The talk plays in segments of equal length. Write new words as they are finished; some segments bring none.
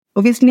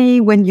Obviously,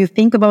 when you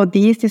think about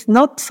this, it's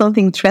not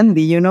something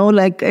trendy,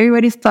 like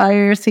everybody's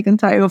sick and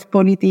tired of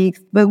politics,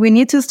 but we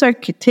need to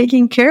start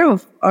taking care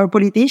of our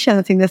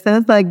politicians in the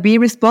sense like be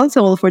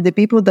responsible for the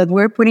people that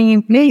we're putting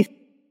in place.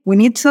 We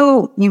need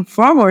to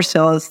inform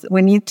ourselves.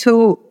 We need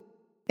to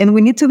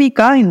be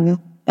kind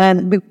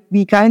and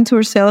be kind to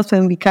ourselves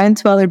and be kind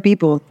to other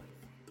people.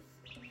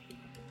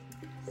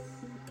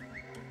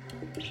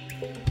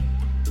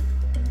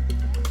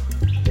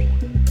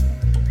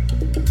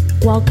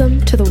 Welcome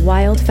to the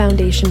Wild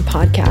Foundation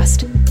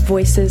podcast,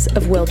 Voices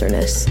of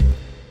Wilderness.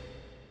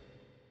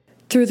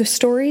 Through the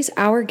stories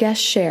our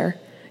guests share,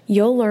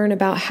 you'll learn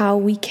about how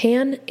we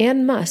can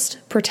and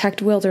must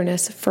protect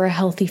wilderness for a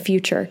healthy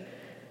future.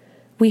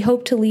 We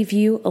hope to leave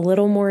you a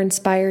little more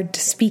inspired to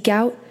speak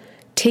out,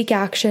 take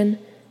action,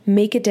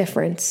 make a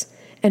difference,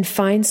 and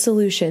find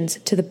solutions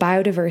to the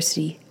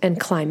biodiversity and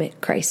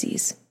climate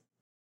crises.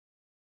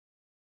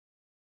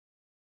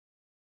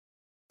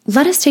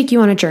 Let us take you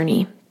on a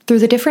journey through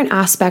the different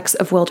aspects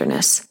of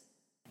wilderness,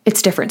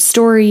 its different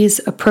stories,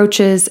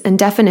 approaches, and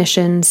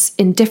definitions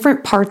in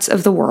different parts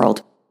of the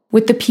world,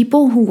 with the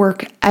people who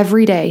work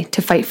every day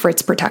to fight for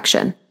its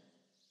protection.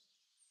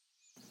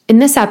 In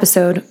this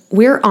episode,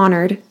 we're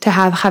honored to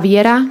have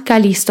Javiera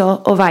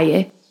Calisto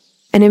Ovalle,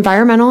 an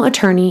environmental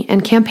attorney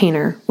and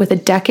campaigner with a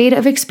decade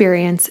of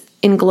experience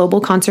in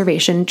global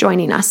conservation,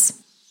 joining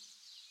us.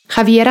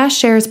 Javiera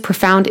shares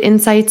profound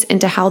insights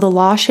into how the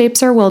law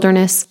shapes our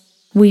wilderness,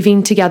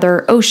 weaving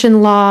together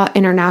ocean law,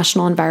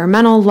 international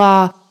environmental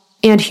law,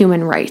 and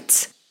human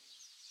rights.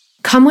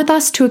 Come with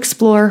us to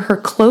explore her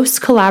close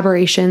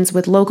collaborations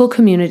with local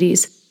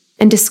communities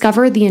and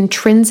discover the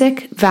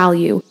intrinsic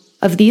value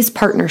of these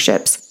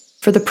partnerships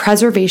for the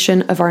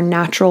preservation of our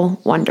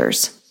natural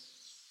wonders.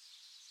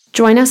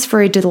 Join us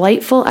for a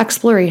delightful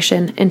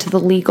exploration into the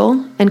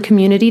legal and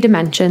community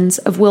dimensions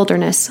of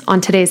wilderness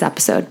on today's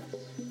episode.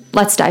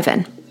 Let's dive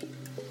in.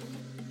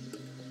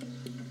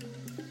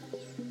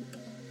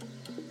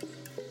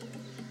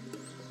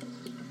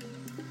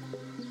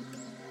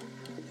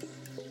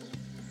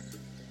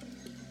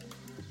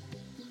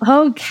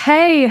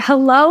 Okay,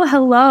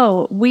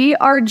 hello. We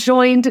are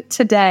joined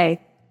today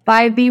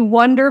by the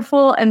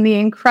wonderful and the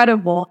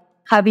incredible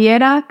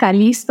Javiera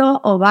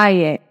Calisto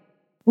Ovalle.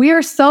 We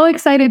are so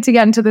excited to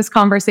get into this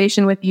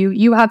conversation with you.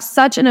 You have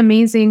such an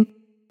amazing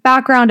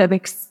background of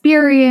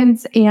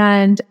experience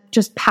and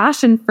just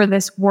passion for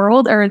this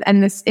world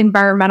and this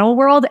environmental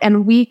world,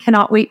 and we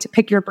cannot wait to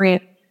pick your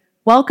brain.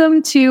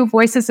 Welcome to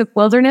Voices of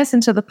Wilderness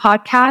and to the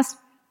podcast.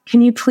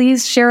 Can you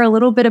please share a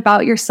little bit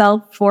about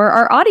yourself for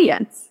our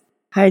audience?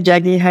 Hi,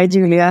 Jackie. Hi,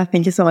 Julia.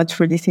 Thank you so much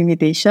for this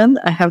invitation.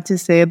 I have to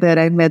say that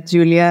I met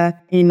Julia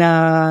in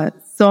a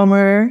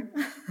summer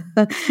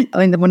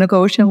in the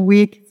Monaco Ocean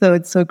Week. So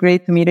it's so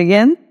great to meet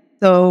again.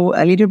 So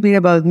a little bit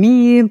about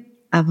me.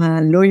 I'm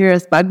a lawyer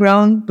as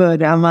background,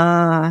 but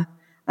I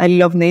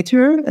love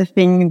nature. I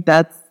think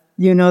that's,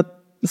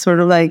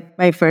 sort of like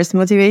my first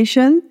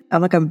motivation.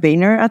 I'm a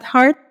campaigner at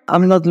heart.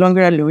 I'm no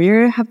longer a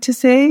lawyer, I have to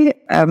say.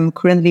 I'm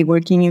currently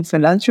working in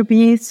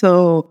philanthropy.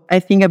 So I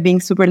think I'm being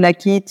super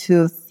lucky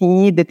to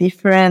see the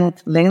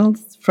different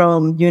lengths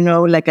from,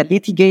 like a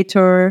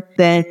litigator,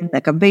 then a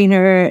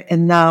campaigner,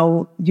 and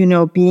now,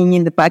 being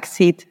in the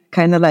backseat,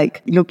 kind of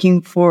like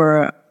looking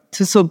to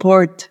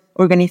support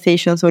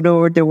organizations all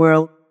over the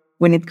world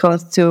when it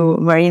comes to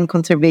marine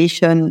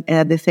conservation, and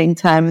at the same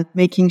time,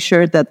 making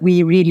sure that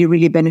we really,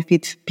 really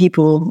benefit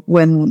people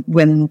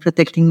when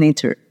protecting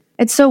nature.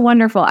 It's so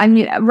wonderful. I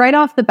mean, right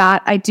off the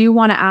bat, I do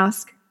want to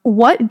ask,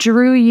 what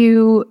drew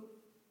you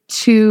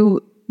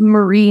to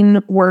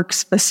marine work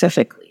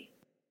specifically?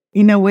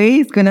 In a way,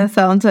 it's going to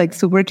sound like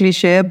super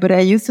cliche, but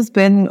I used to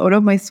spend all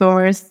of my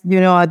summers,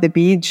 at the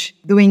beach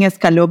doing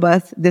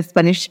escalobas. The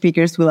Spanish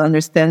speakers will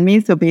understand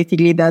me. So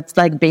basically, that's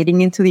like bathing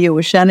into the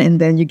ocean,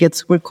 and then you get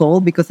super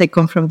cold because I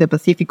come from the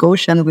Pacific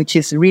Ocean, which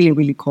is really,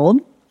 really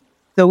cold.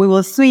 So we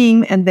will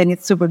swim, and then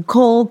it's super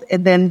cold,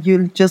 and then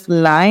you just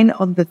lie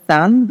on the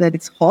sand that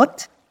is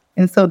hot.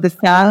 And so the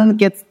sand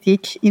gets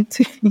thick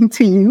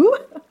into you.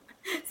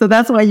 So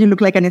that's why you look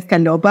like an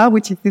escaloba,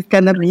 which is this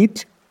kind of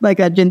meat, like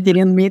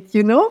Argentinian meat,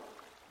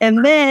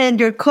 And then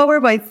you're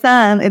covered by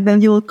sand, and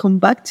then you will come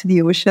back to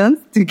the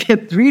ocean to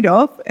get rid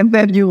of, and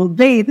then you will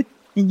bathe,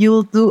 and you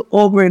will do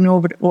over and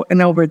over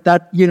and over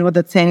that,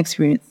 that same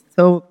experience.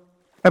 So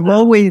I've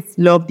always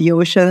loved the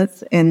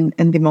oceans and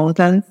the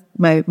mountains.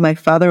 My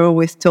father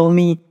always told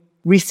me,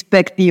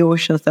 respect the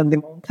oceans and the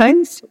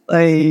mountains,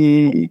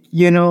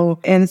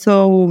 And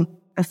so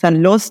as a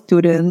law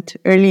student,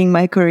 early in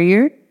my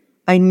career,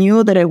 I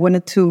knew that I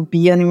wanted to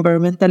be an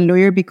environmental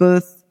lawyer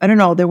because, I don't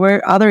know, there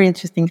were other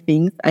interesting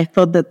things. I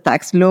thought that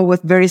tax law was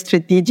very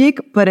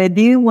strategic, but I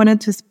didn't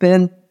want to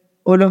spend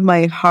all of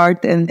my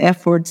heart and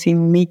efforts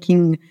in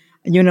making,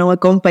 a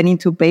company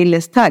to pay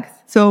less tax.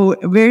 So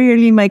very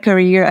early in my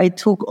career, I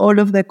took all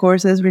of the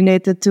courses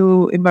related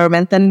to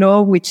environmental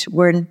law, which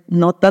were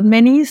not that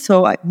many.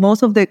 So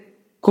most of the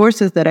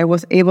courses that I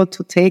was able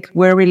to take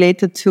were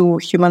related to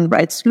human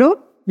rights law,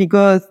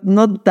 because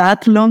not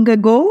that long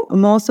ago,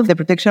 most of the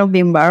protection of the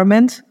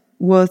environment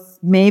was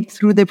made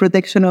through the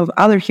protection of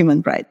other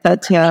human rights,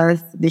 such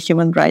as the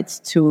human rights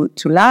to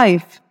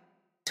life,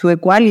 to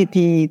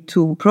equality,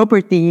 to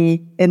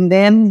property. And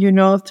then,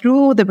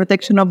 through the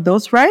protection of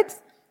those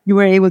rights, you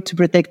were able to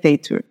protect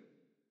nature.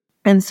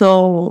 And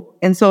so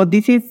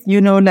this is,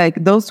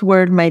 like those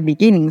were my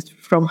beginnings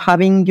from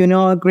having,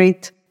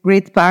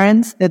 great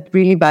parents that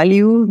really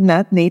value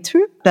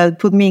nature, that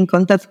put me in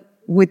contact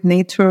with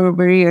nature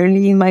very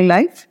early in my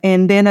life.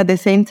 And then at the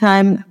same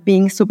time,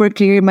 being super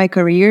clear in my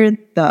career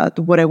that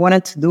what I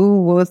wanted to do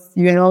was,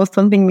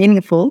 something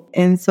meaningful.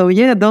 And so,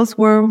 those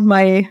were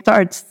my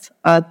starts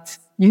at,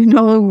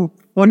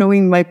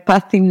 following my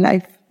path in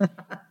life.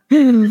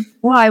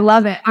 Well, I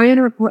love it.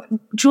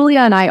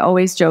 Julia and I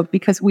always joke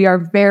because we are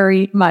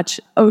very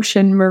much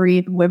ocean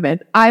marine women.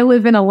 I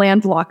live in a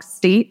landlocked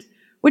state,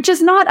 which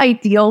is not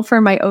ideal for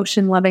my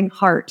ocean-loving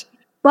heart.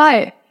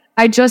 But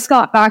I just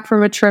got back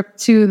from a trip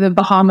to the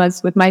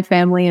Bahamas with my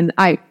family, and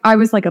I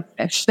was like a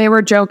fish. They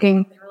were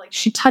joking. They were like,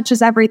 she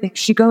touches everything.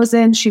 She goes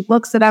in, she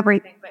looks at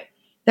everything. But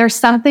there's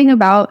something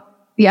about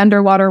the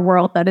underwater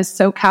world that is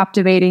so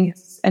captivating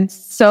and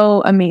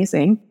so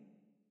amazing.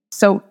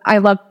 So I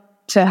love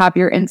to have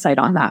your insight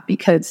on that,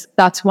 because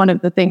that's one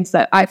of the things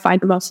that I find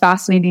the most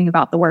fascinating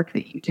about the work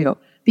that you do,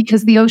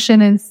 because the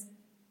ocean is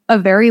a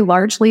very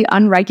largely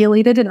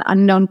unregulated and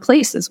unknown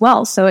place as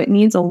well. So it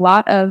needs a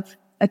lot of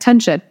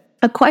attention.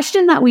 A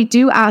question that we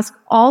do ask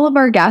all of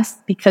our guests,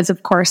 because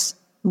of course,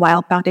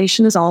 Wild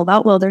Foundation is all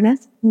about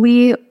wilderness.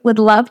 We would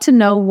love to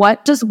know,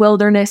 what does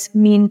wilderness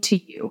mean to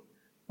you?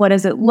 What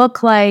does it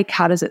look like?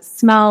 How does it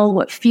smell?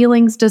 What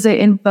feelings does it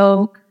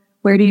invoke?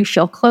 Where do you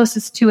feel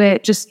closest to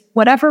it? Just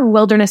whatever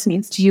wilderness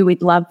means to you,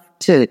 we'd love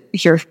to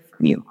hear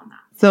from you on that.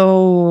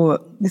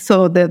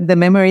 So the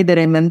memory that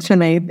I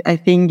mentioned, I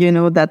think,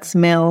 that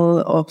smell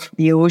of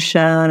the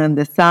ocean and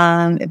the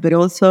sun, but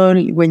also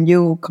when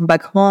you come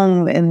back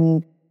home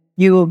and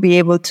you will be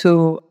able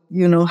to,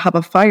 have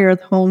a fire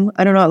at home.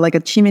 I don't know, like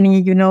a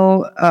chimney,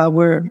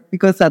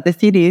 because at the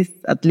cities,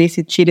 at least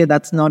in Chile,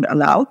 that's not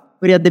allowed.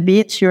 But at the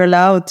beach, you're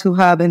allowed to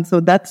have, and so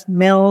that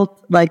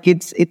smell, like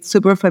it's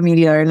super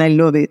familiar, and I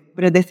love it.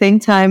 But at the same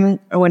time,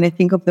 when I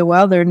think of the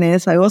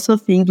wilderness, I also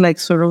think like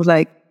sort of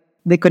like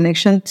the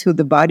connection to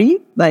the body.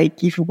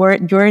 Like if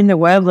you're in the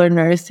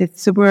wilderness,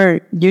 it's super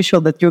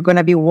usual that you're going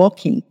to be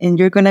walking, and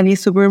you're going to be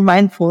super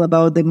mindful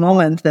about the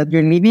moment that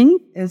you're living.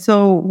 And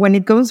so when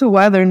it comes to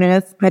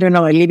wilderness, I don't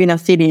know, I live in a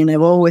city, and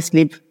I've always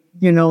lived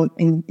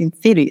in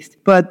cities.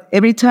 But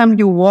every time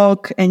you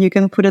walk and you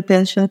can put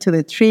attention to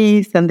the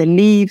trees and the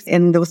leaves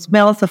and those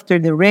smells after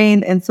the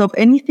rain. And so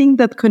anything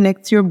that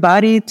connects your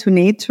body to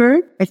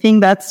nature, I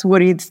think that's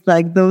what it's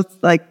like, those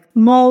like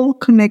small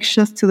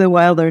connections to the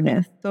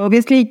wilderness. So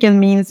obviously it can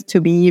mean to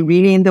be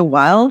really in the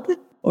wild,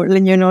 or,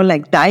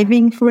 like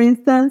diving, for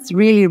instance,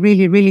 really,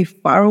 really, really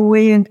far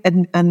away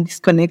and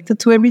disconnected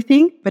to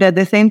everything. But at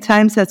the same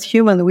time, as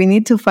humans, we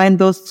need to find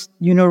those,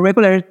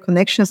 regular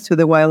connections to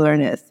the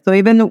wilderness. So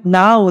even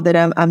now that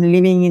I'm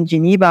living in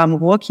Geneva, I'm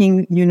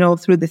walking,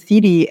 through the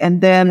city,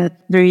 and then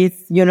there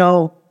is,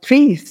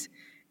 trees.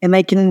 And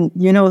I can,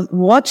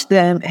 watch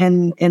them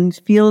and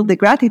feel the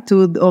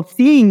gratitude of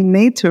seeing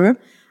nature.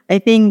 I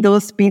think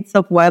those bits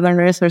of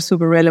wilderness are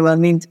super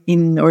relevant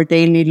in our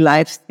daily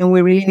lives. And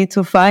we really need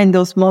to find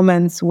those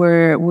moments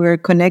where we're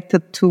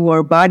connected to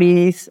our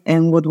bodies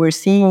and what we're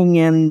seeing,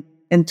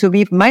 and to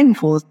be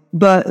mindful.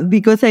 But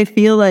because I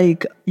feel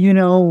like,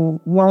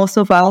 most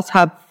of us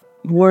have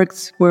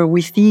works where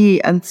we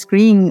see and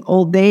screen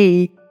all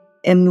day,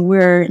 and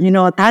we're,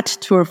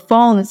 attached to our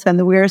phones,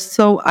 and we're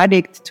so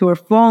addicted to our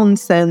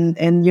phones and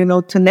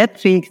to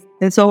Netflix.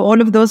 And so all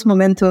of those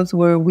momentos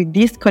where we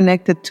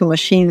disconnected to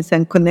machines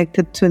and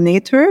connected to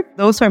nature,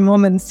 those are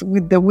moments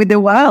with the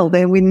wild.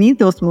 And we need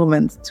those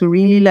moments to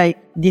really like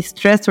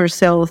distress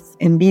ourselves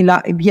and be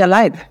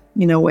alive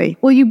in a way.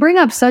 Well, you bring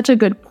up such a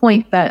good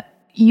point that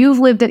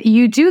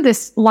you do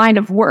this line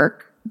of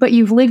work, but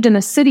you've lived in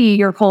a city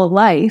your whole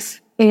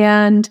life.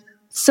 And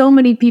so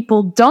many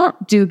people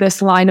don't do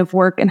this line of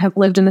work and have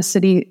lived in a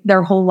city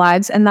their whole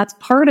lives. And that's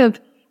part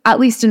of, at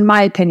least in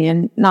my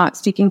opinion, not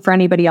speaking for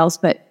anybody else,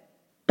 but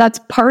that's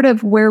part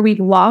of where we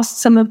lost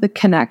some of the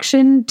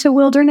connection to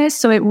wilderness.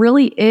 So it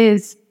really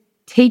is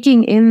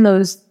taking in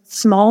those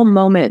small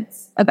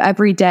moments of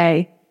every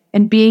day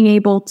and being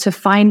able to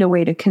find a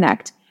way to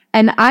connect.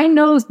 And I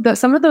know that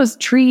some of those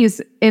trees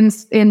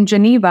in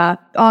Geneva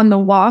on the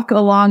walk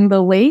along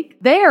the lake,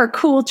 they are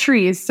cool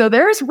trees. So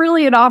there's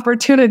really an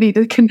opportunity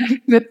to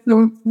connect with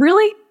some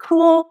really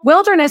cool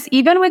wilderness,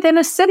 even within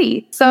a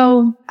city.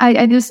 So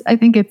I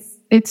think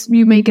it's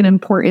you make an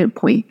important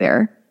point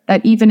there,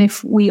 that even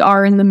if we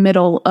are in the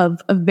middle of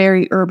a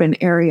very urban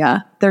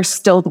area, there's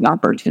still the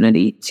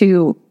opportunity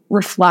to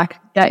reflect,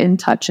 get in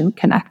touch, and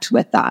connect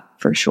with that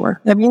for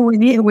sure. I mean,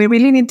 we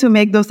really need to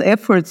make those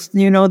efforts,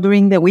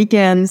 during the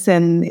weekends.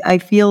 And I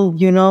feel,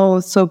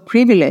 so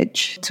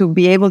privileged to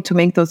be able to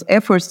make those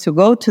efforts to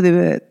go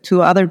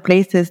to other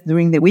places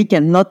during the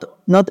weekend.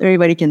 Not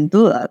everybody can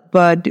do that,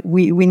 but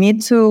we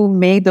need to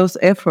make those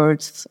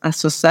efforts as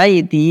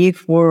society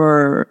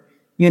for,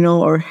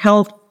 our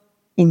health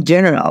in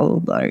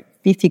general, like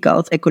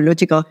physical,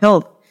 psychological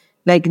health.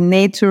 Like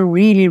nature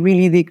really,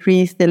 really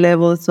decreased the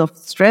levels of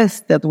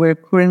stress that we're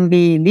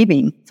currently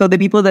living. So the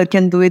people that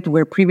can do it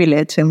were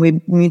privileged, and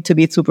we need to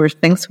be super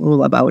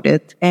thankful about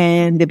it.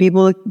 And the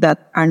people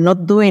that are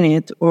not doing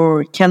it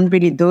or can't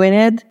really doing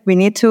it, we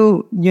need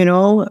to,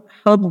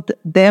 help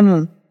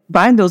them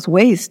find those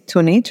ways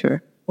to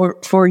nature or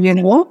for,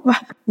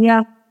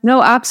 Yeah,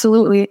 no,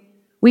 absolutely.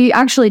 We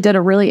actually did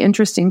a really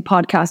interesting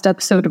podcast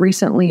episode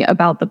recently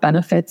about the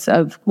benefits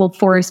of,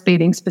 forest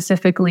bathing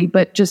specifically,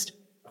 but just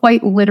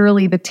quite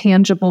literally the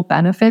tangible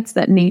benefits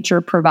that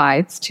nature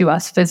provides to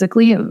us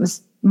physically. It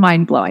was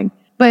mind-blowing.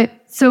 But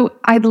so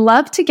I'd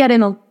love to get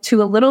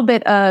into a little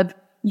bit of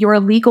your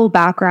legal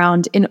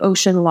background in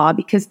ocean law,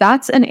 because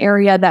that's an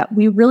area that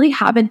we really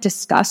haven't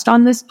discussed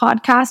on this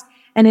podcast.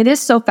 And it is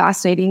so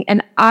fascinating.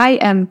 And I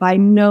am by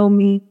no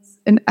means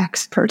an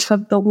expert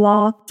of the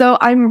law. So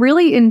I'm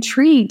really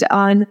intrigued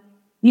on,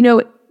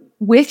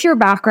 with your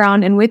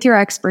background and with your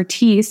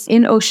expertise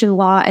in ocean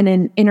law and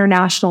in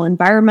international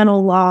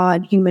environmental law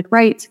and human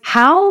rights,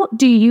 how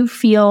do you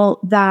feel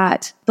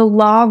that the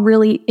law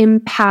really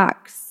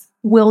impacts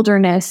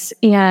wilderness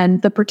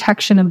and the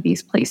protection of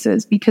these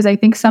places? Because I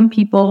think some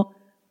people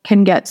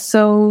can get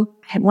so,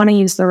 I want to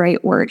use the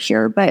right word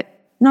here, but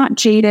not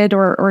jaded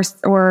or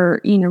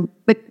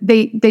but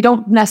they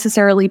don't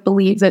necessarily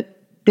believe that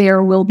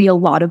there will be a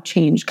lot of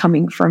change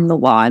coming from the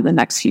law in the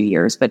next few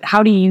years. But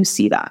how do you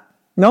see that?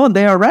 No,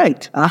 they are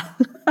right.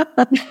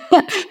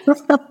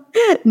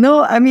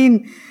 No, I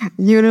mean,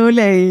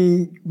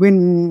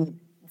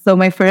 so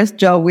my first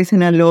job was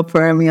in a law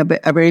firm,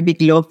 a very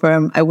big law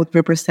firm. I would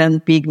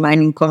represent big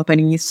mining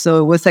companies. So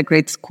it was a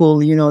great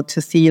school,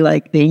 to see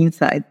like the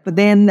inside. But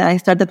then I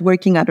started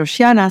working at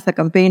Oceana as a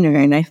campaigner,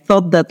 and I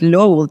thought that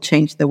law will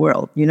change the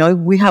world. If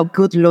we have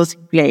good laws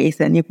in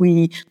place, and if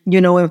we,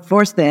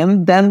 enforce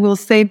them, then we'll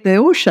save the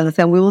oceans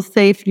and we will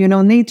save,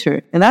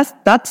 nature. And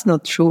that's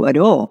not true at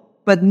all.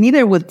 But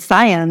neither with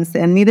science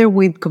and neither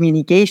with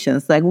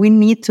communications. Like we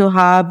need to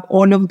have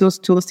all of those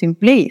tools in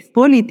place.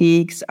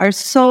 Politics are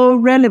so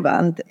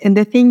relevant. And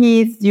the thing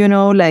is,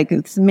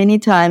 it's many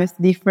times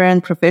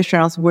different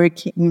professionals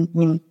working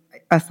in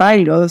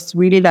silos,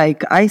 really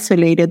like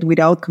isolated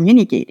without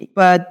communicating.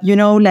 But,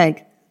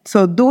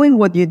 so doing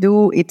what you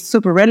do, it's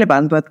super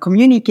relevant, but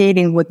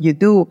communicating what you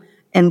do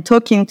and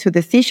talking to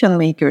decision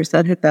makers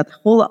that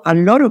hold a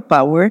lot of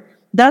power,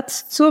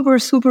 that's super,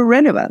 super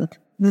relevant.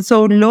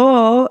 So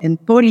law and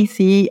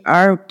policy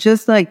are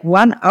just like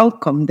one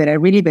outcome that I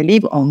really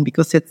believe on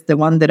because it's the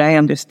one that I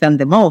understand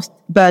the most.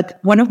 But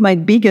one of my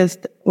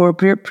biggest, or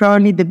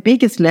probably the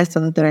biggest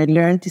lesson that I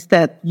learned is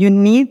that you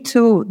need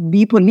to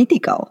be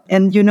political.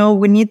 And,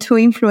 we need to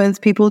influence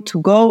people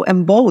to go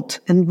and vote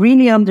and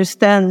really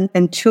understand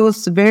and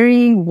choose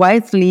very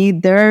wisely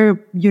their,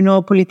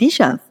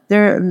 politicians,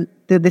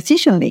 the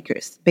decision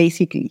makers,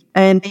 basically.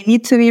 And they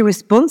need to be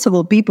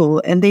responsible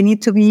people, and they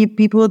need to be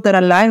people that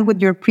align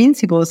with your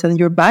principles and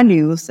your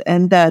values.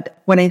 And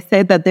that when I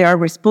say that they are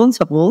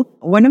responsible,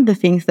 one of the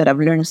things that I've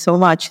learned so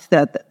much is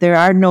that there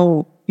are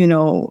no,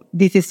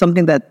 this is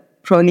something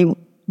that probably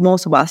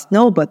most of us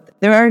know, but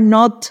there are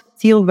not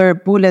silver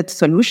bullet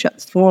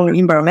solutions for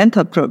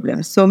environmental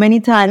problems. So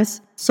many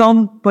times,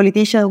 some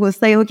politicians will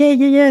say, okay,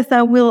 yes,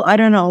 I will,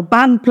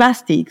 ban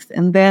plastics.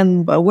 And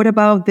then, but what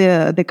about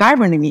the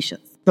carbon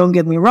emissions? Don't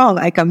get me wrong,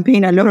 I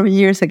campaigned a lot of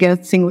years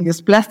against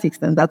single-use plastics,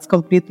 and that's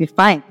completely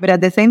fine. But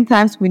at the same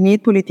time, we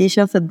need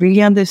politicians that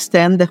really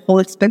understand the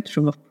whole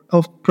spectrum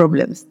of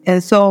problems.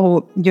 And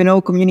so,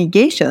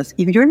 communications,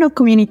 if you're not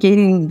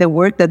communicating the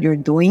work that you're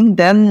doing,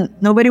 then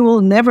nobody will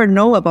never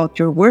know about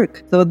your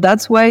work. So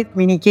that's why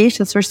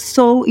communications are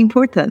so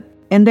important.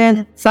 And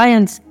then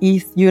science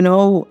is,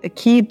 a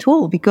key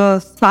tool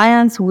because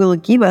science will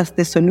give us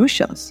the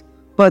solutions.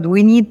 But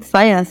we need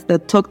science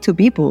that talk to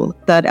people,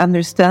 that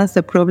understands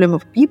the problem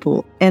of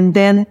people, and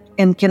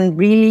can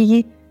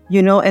really,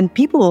 and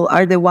people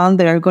are the ones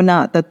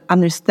that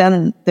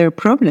understand their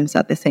problems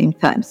at the same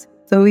time.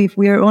 So if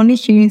we are only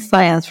hearing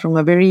science from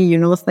a very,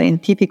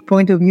 scientific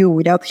point of view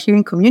without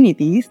hearing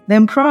communities,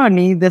 then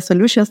probably the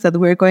solutions that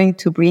we're going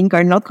to bring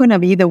are not going to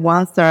be the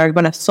ones that are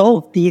going to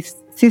solve these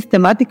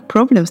systematic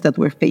problems that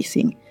we're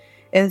facing.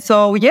 And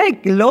so,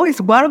 law is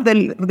one of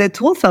the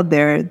tools out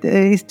there.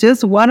 It's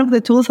just one of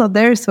the tools out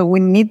there. So we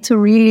need to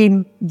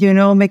really,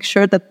 make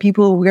sure that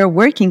we are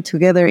working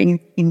together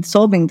in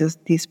solving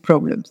these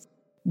problems.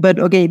 But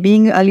okay,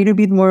 being a little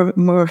bit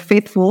more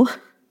faithful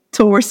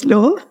towards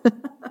law.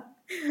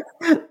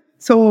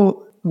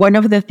 So one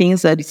of the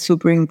things that is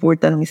super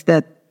important is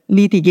that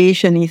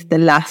litigation is the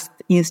last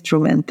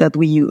instrument that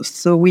we use.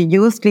 So we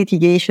use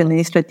litigation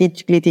and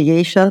strategic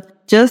litigation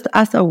just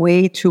as a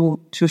way to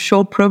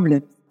show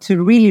problems,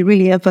 to really,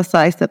 really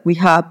emphasize that we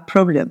have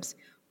problems.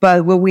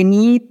 But what we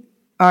need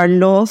are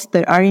laws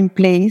that are in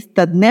place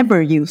that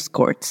never use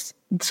courts.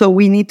 So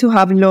we need to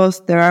have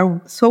laws that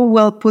are so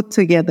well put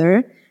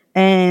together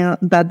and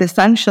that the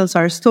sanctions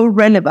are so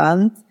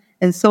relevant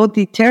and so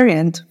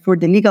deterrent for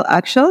the legal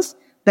actions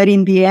that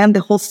in the end,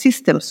 the whole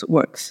system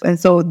works. And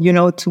so,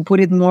 to put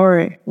it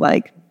more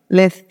like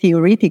less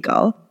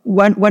theoretical.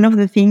 One of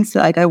the things,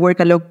 like I work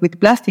a lot with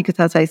plastics,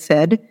 as I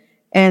said,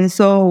 and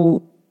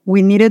so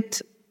we needed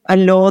a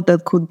law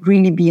that could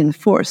really be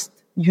enforced.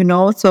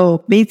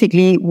 So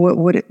basically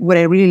what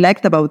I really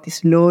liked about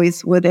this law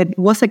is what it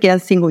was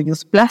against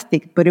single-use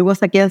plastic, but it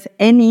was against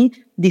any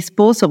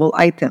disposable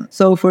item.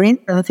 So for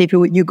instance, if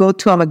you go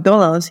to a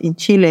McDonald's in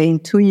Chile in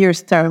 2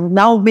 years term,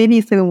 now maybe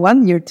it's even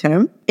 1 year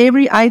term,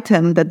 every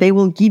item that they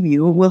will give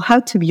you will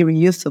have to be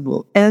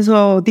reusable. And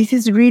so this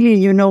is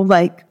really,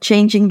 like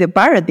changing the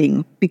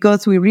paradigm,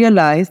 because we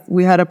realized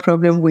we had a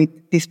problem with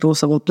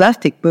disposable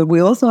plastic, but we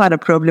also had a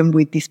problem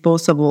with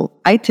disposable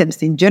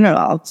items in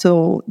general.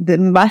 So the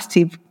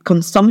massive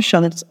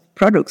consumption of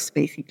products,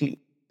 basically.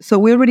 So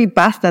we already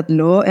passed that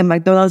law, and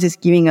McDonald's is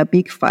giving a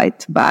big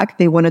fight back.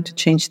 They wanted to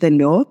change the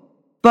law.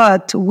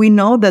 But we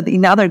know that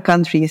in other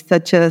countries,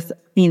 such as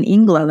in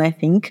England, I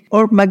think,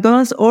 or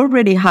McDonald's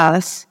already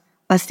has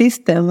a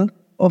system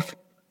of,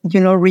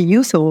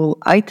 reusable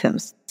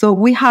items. So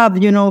we have,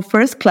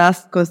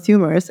 first-class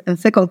consumers and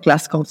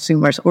second-class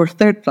consumers, or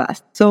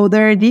third-class. So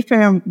there are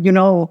different,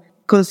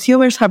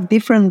 consumers have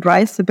different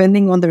rights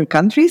depending on their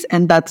countries.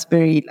 And that's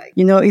very,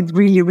 it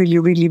really, really,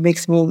 really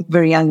makes me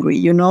very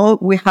angry.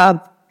 We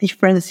have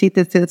different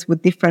citizens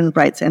with different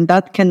rights, and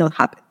that cannot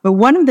happen. But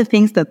one of the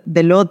things that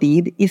the law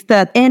did is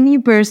that any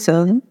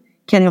person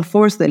can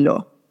enforce the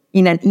law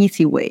in an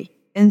easy way.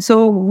 And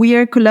so we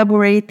are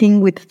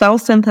collaborating with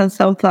thousands and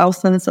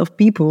thousands of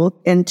people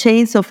and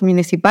chains of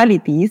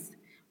municipalities,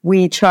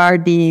 which are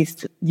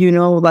these,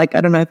 I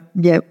don't know,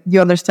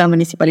 you understand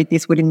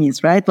municipalities, what it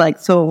means, right?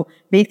 So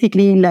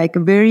basically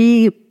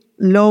very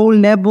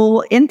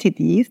low-level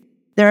entities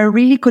that are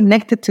really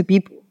connected to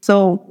people.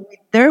 So with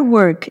their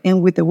work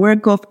and with the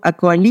work of a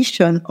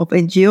coalition of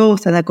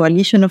NGOs and a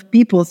coalition of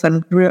peoples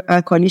and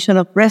a coalition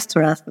of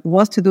restaurants that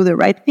wants to do the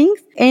right things,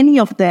 any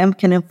of them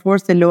can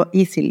enforce the law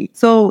easily.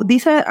 So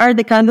these are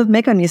the kind of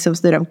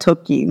mechanisms that I'm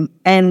talking.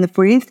 And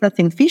for instance,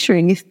 in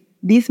fisheries,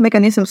 these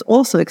mechanisms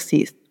also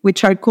exist,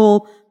 which are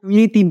called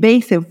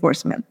community-based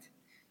enforcement.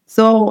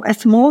 So a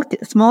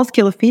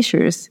small-scale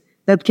fishers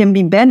that can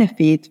be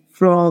benefit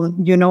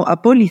from, a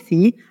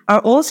policy are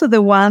also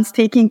the ones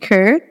taking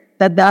care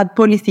that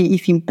policy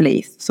is in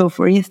place. So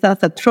for instance,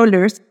 that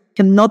trawlers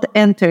cannot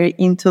enter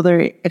into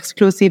their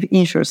exclusive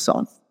inshore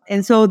zones.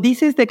 And so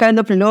this is the kind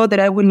of law that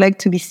I would like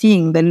to be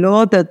seeing, the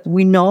law that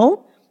we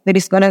know that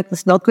it's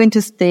not going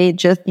to stay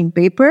just in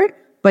paper,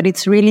 but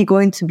it's really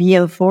going to be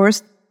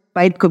enforced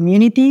by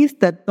communities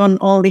that don't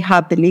only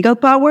have the legal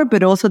power,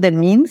 but also the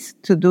means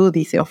to do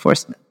this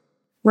enforcement.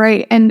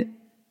 Right. And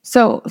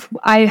so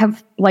I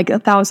have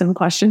 1,000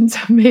 questions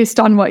based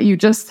on what you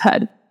just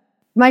said.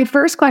 My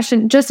first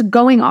question, just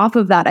going off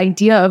of that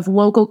idea of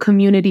local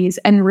communities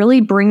and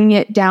really bringing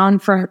it down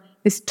for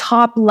this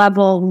top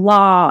level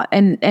law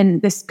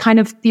and this kind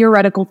of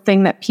theoretical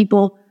thing that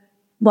people,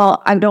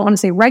 well, I don't want to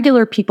say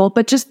regular people,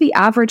 but just the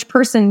average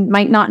person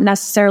might not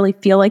necessarily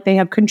feel like they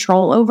have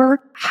control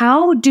over.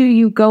 How do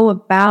you go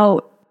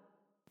about,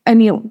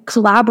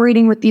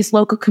 collaborating with these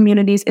local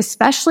communities,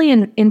 especially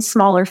in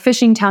smaller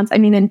fishing towns?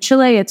 In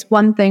Chile, it's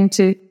one thing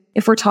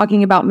if we're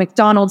talking about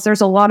McDonald's,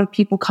 there's a lot of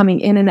people coming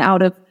in and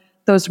out of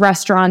those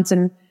restaurants,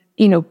 and,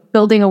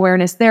 building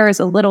awareness there is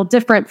a little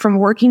different from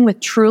working with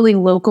truly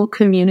local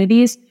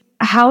communities.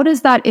 How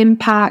does that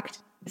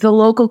impact the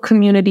local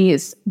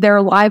communities,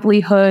 their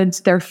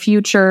livelihoods, their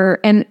future?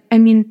 And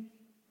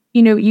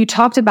you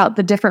talked about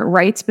the different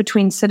rights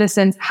between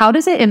citizens. How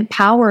does it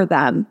empower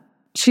them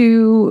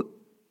to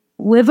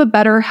live a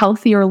better,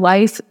 healthier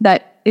life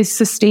that is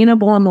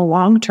sustainable in the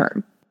long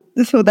term?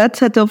 So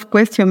that's a tough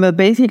question, but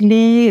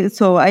basically,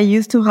 so I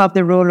used to have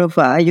the role of,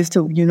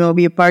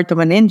 be a part of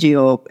an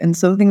NGO, and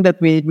something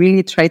that we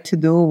really tried to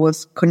do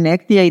was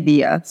connect the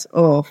ideas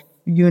of,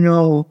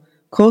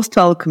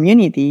 coastal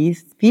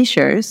communities,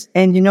 fishers,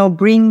 and,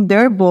 bring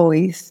their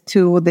voice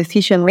to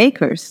decision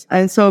makers.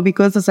 And so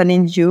because as an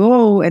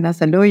NGO and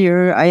as a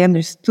lawyer, I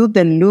understood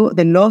the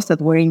laws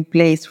that were in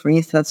place, for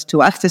instance,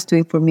 to access to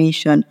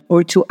information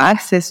or to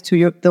access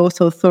to those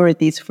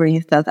authorities, for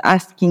instance,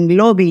 asking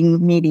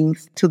lobbying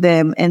meetings to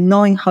them and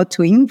knowing how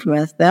to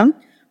influence them.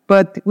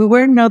 But we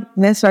were not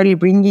necessarily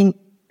bringing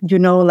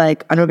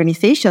an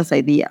organization's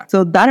idea.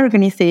 So that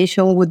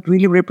organization would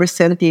really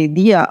represent the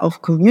idea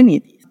of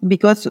communities.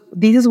 Because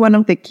this is one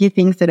of the key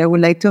things that I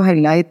would like to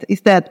highlight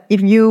is that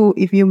if you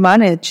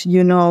manage,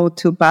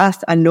 to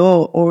pass a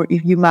law, or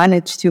if you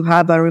manage to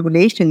have a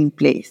regulation in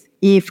place,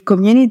 if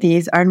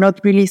communities are not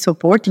really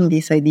supporting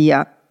this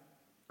idea,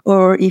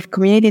 or if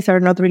communities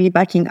are not really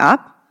backing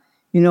up,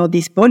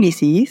 these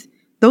policies,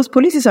 those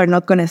policies are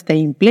not going to stay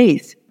in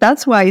place.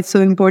 That's why it's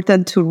so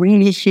important to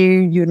really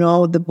hear,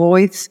 the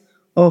voice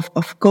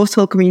of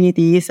coastal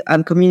communities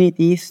and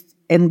communities,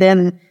 and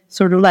then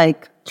sort of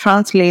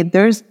translate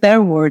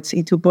their words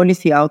into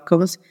policy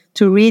outcomes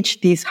to reach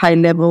these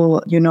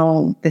high-level,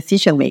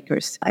 decision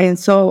makers. And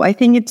so I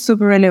think it's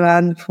super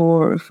relevant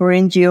for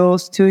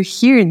NGOs to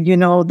hear,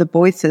 the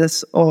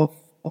voices of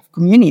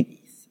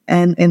communities.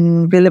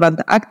 and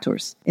relevant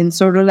actors, and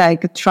sort of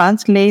like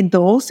translate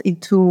those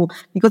into,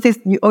 because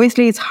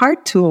obviously it's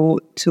hard to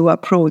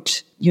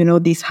approach,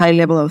 these high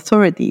level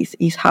authorities.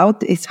 It's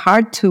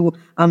hard to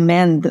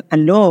amend a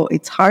law.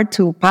 It's hard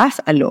to pass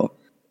a law.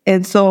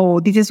 And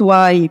so this is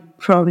why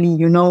probably,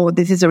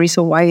 this is the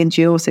reason why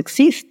NGOs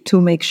exist,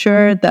 to make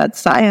sure that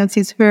science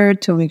is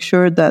heard, to make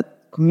sure that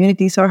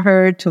communities are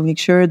heard, to make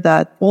sure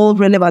that all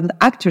relevant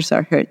actors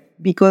are heard,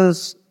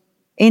 because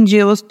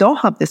NGOs don't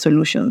have the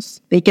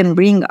solutions. They can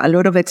bring a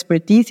lot of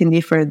expertise in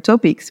different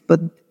topics, but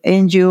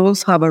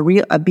NGOs have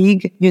a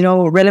big,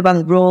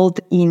 relevant role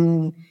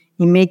in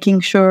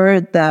making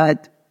sure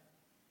that,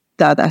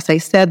 as I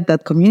said,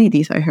 that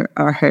communities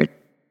are heard.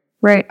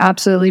 Right,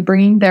 absolutely.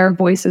 Bringing their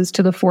voices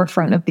to the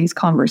forefront of these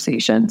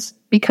conversations,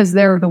 because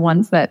they're the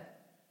ones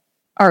that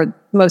are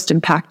most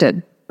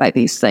impacted by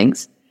these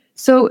things.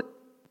 So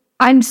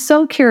I'm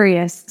so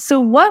curious.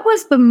 So what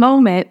was the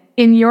moment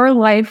in your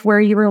life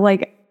where you were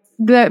like,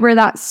 where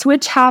that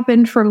switch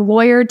happened from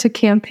lawyer to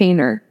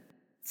campaigner?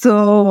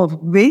 So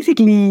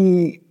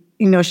basically,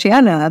 in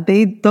Oceania,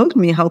 they taught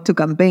me how to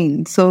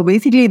campaign. So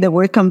basically, the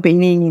word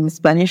campaigning in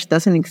Spanish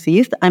doesn't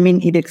exist. I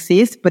mean, it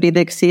exists, but it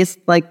exists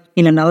like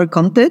in another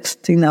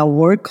context, in a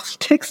work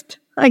context,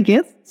 I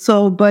guess.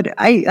 So, but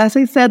as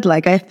I said,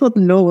 like, I thought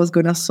law was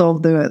going to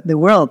solve the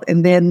world.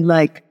 And then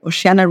like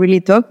Oceania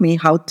really taught me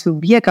how to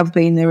be a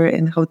campaigner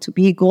and how to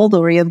be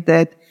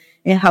goal-oriented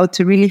and how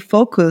to really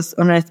focus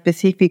on a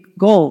specific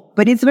goal.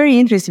 But it's very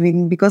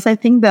interesting because I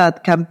think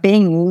that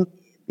campaigning,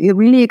 it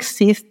really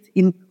exists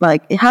in,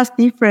 like, it has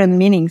different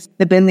meanings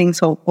depending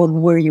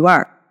on where you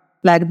are.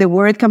 Like the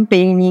word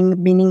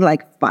campaigning, meaning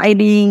like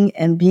fighting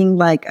and being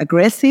like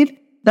aggressive,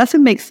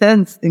 doesn't make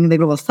sense in the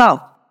Global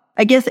South.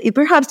 I guess it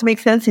perhaps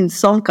makes sense in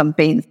some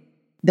campaigns.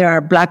 There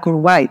are black or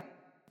white.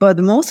 But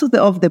most of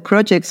the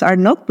projects are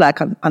not black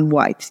and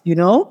white,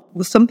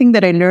 Something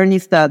that I learned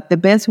is that the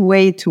best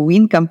way to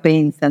win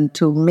campaigns and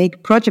to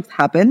make projects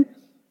happen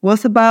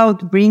was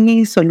about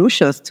bringing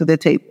solutions to the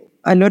table.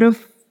 A lot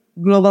of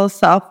Global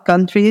South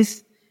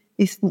countries,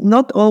 it's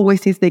not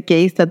always is the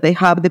case that they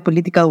have the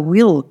political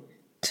will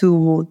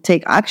to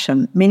take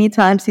action. Many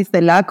times it's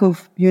the lack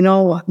of,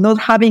 not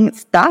having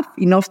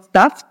enough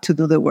staff to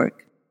do the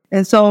work.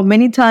 And so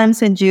many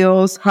times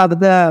NGOs have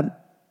the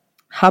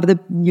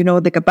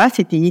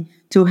capacity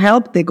to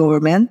help the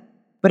government,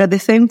 but at the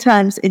same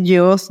time,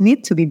 NGOs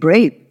need to be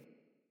brave.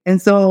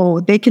 And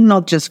so they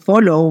cannot just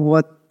follow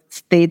what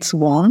states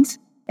want.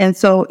 And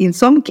so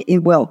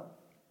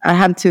I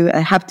have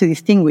to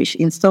distinguish.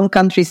 In some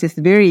countries, it's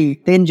very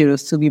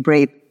dangerous to be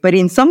brave. But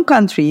in some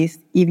countries,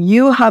 if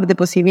you have the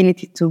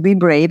possibility to be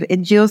brave,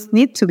 NGOs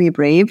need to be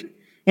brave,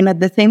 and at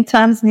the same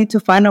time need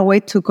to find a way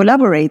to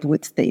collaborate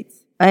with states.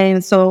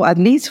 And so at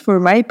least for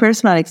my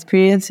personal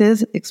experience,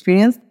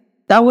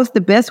 that was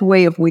the best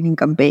way of winning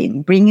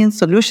campaign, bringing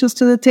solutions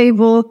to the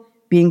table,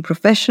 being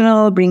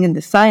professional, bringing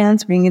the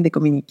science, bringing the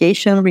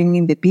communication,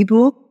 bringing the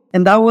people.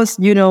 And that was,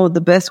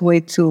 the best way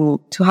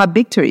to have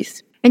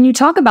victories. And you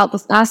talk about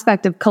this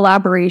aspect of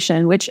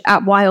collaboration, which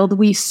at Wild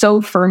we so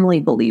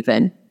firmly believe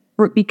in,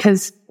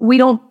 because we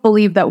don't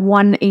believe that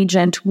one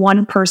agent,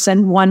 one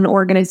person, one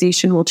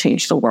organization will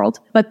change the world.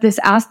 But this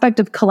aspect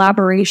of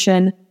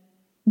collaboration,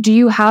 do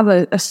you have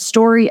a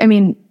story? I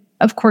mean,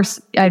 of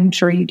course, I'm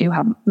sure you do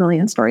have a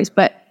million stories,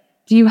 but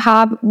do you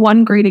have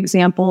one great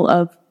example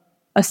of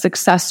a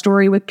success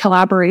story with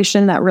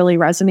collaboration that really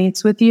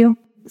resonates with you?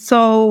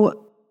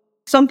 So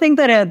something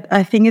that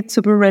I think it's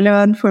super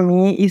relevant for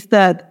me is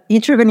that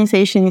each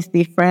organization is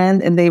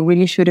different and they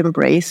really should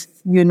embrace,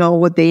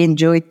 what they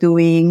enjoy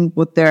doing,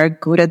 what they're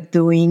good at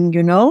doing,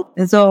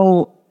 And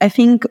so I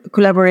think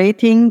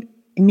collaborating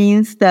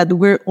means that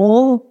we're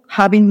all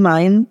have in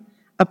mind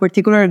a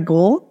particular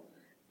goal,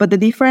 but the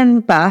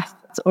different paths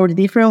or the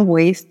different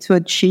ways to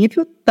achieve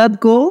that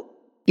goal,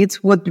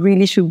 it's what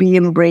really should be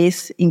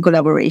embraced in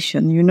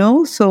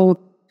collaboration, So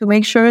to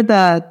make sure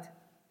that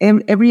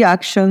every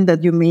action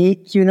that you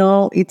make,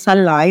 it's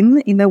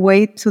aligned in a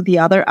way to the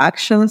other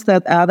actions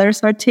that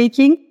others are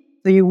taking.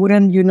 So you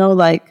wouldn't,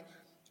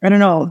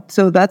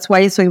 So that's why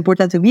it's so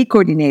important to be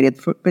coordinated,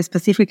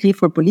 specifically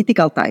for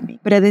political timing.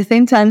 But at the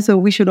same time, so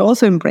we should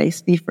also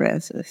embrace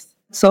differences.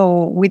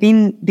 So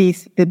within the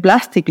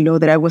plastic law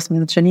that I was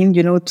mentioning,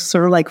 to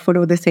sort of like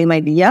follow the same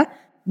idea,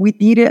 we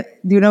did,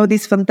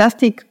 this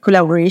fantastic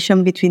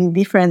collaboration between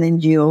different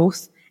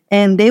NGOs,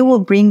 and they will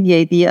bring the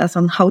ideas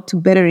on how to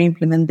better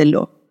implement the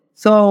law.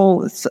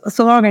 So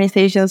some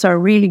organizations are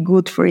really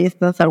good, for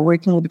instance, are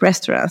working with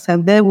restaurants,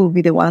 and they will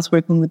be the ones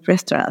working with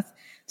restaurants.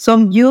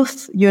 Some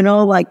youth,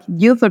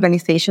 youth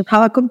organizations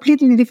have a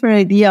completely different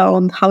idea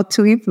on how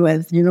to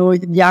influence,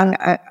 young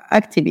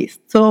activists.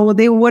 So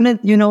they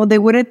wanted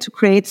to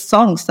create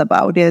songs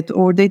about it,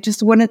 or they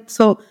just wanted,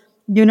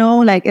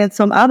 and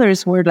some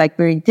others were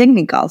very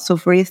technical. So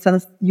for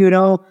instance,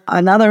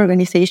 another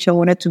organization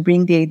wanted to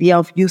bring the idea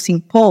of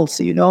using polls,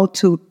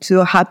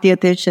 to have the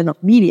attention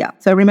of media.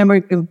 So I remember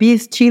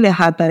Biz Chile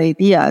had that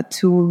idea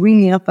to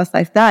really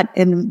emphasize that.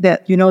 And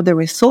that, the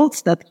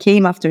results that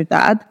came after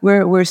that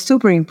were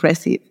super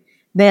impressive.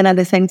 Then at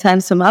the same time,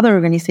 some other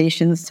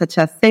organizations such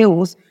as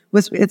sales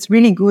it's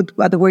really good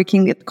at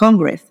working at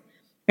Congress.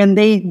 And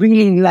they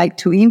really like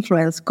to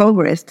influence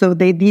Congress. So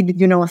they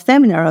did, a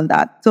seminar on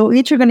that. So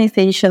each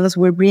organizations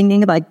were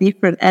bringing like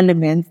different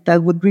elements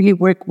that would really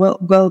work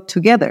well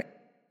together.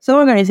 Some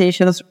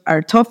organizations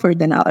are tougher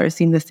than others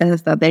in the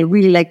sense that they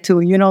really like to,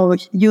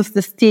 use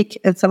the stick.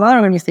 And some other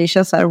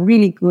organizations are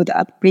really good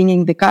at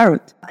bringing the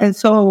carrot. And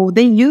so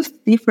they use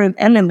different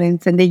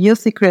elements and they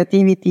use the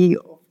creativity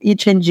of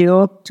each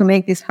NGO to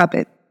make this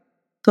happen.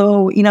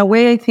 So in a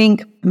way, I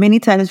think many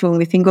times when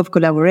we think of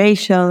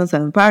collaborations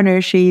and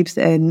partnerships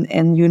and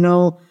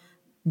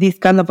these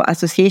kind of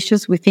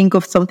associations, we think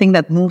of something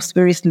that moves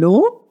very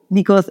slow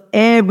because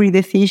every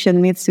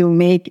decision needs to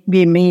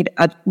be made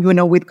at,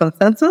 with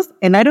consensus.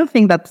 And I don't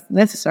think that's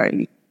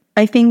necessary.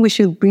 I think we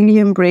should really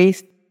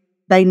embrace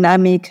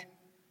dynamic,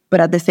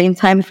 but at the same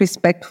time,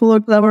 respectful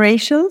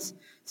collaborations.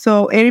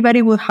 So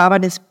everybody will have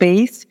a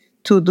space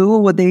to do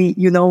what they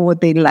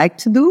like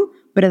to do.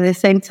 But at the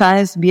same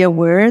time, be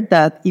aware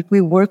that if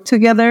we work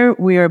together,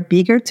 we are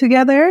bigger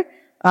together,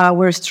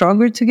 we're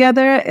stronger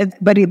together.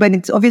 But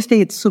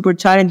it's super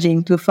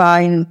challenging to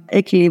find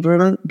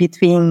equilibrium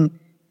between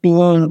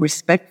being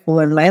respectful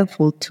and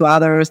mindful to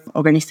other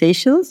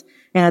organizations,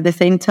 and at the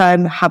same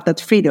time have that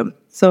freedom.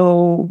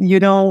 So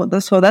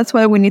that's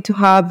why we need to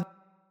have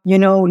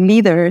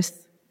leaders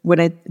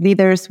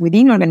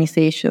within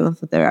organizations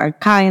that are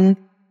kind,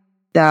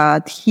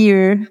 that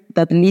hear,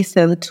 that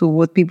listen to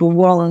what people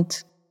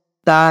want,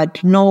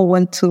 that know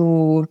when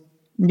to,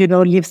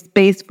 leave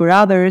space for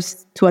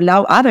others, to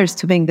allow others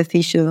to make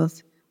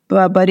decisions.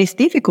 But it's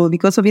difficult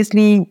because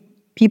obviously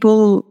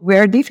we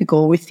are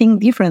difficult. We think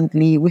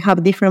differently. We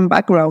have different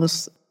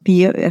backgrounds.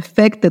 The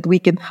effect that we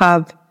can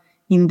have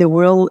in the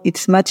world,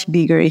 it's much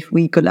bigger if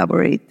we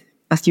collaborate,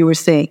 as you were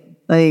saying.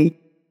 Like,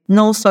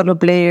 no solo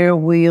player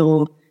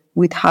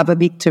would have a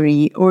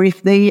victory, or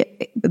if they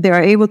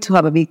are able to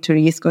have a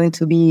victory, it's going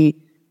to be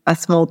a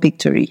small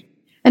victory.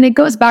 And it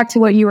goes back to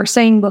what you were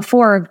saying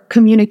before.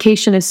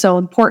 Communication is so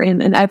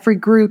important, and every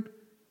group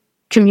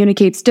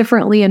communicates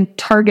differently and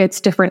targets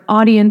different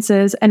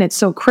audiences. And it's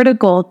so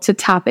critical to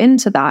tap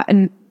into that.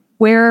 And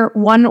where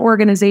one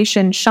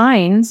organization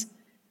shines,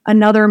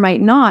 another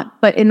might not.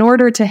 But in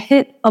order to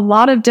hit a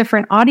lot of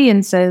different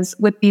audiences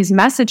with these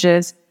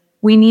messages,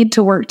 we need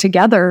to work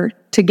together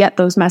to get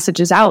those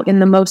messages out in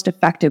the most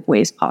effective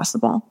ways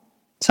possible.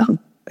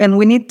 And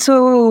we need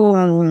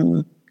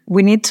to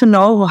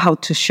know how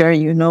to share,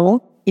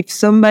 If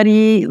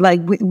somebody,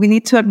 we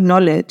need to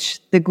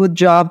acknowledge the good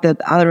job that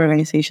other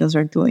organizations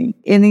are doing.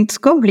 And it's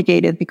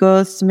complicated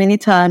because many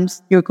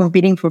times you're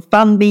competing for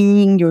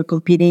funding, you're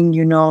competing,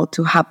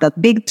 to have that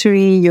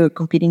victory, you're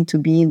competing to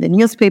be in the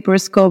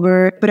newspaper's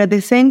cover. But at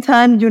the same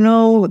time,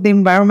 the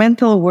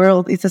environmental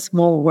world is a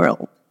small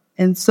world.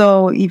 And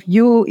so if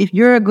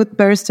you're a good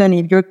person,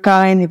 if you're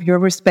kind, if you're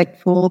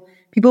respectful,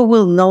 people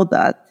will know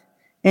that.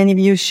 And if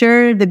you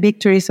share the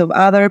victories of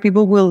other,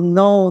 people will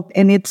know,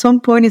 and at some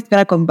point it's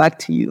going to come back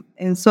to you.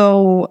 And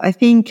so I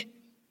think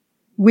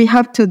we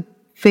have to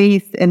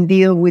face and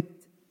deal with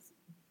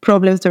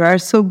problems that are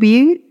so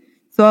big.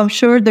 So I'm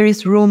sure there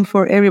is room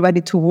for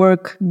everybody to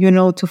work,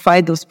 to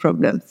fight those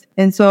problems.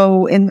 And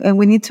so, and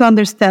we need to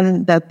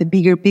understand that the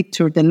bigger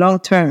picture, the long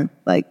term,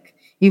 like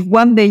if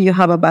one day you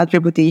have a bad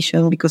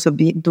reputation because of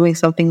doing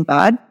something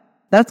bad,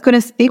 that's going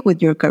to stick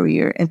with your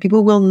career, and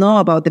people will know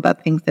about the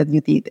bad things that you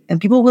did,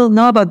 and people will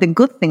know about the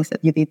good things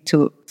that you did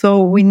too.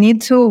 So we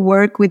need to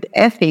work with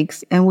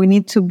ethics, and we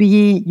need to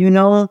be,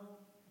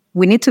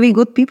 we need to be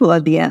good people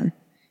at the end,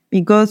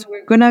 because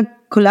we're going to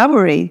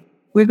collaborate.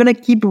 We're going to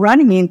keep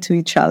running into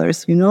each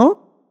other's,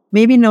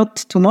 maybe not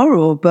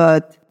tomorrow,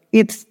 but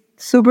it's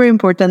super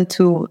important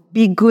to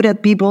be good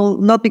at people,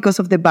 not because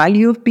of the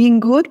value of being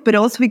good, but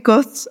also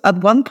because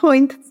at one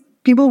point,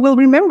 people will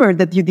remember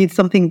that you did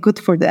something good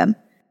for them.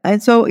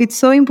 And so it's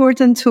so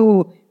important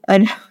to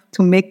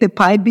make the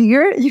pie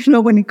bigger,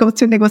 when it comes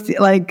to negotiate,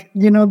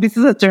 this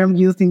is a term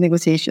used in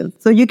negotiations.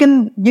 So you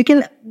can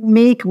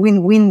make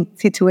win-win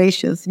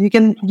situations. You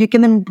can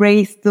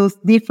embrace those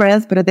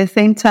differences, but at the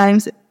same time,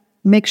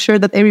 make sure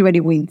that everybody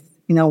wins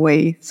in a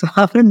way. So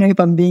I don't know if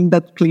I'm being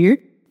that clear.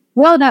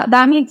 Well,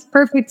 that makes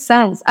perfect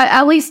sense,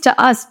 at least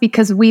to us,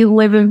 because we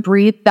live and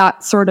breathe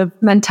that sort of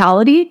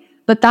mentality.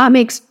 But that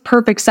makes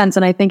perfect sense.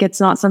 And I think it's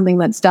not something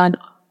that's done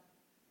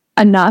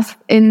enough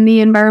in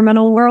the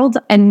environmental world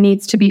and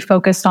needs to be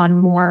focused on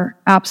more.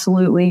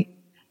 Absolutely.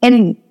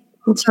 And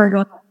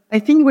I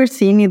think we're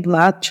seeing it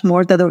much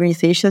more that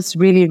organizations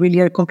really, really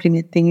are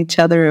complementing each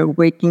other,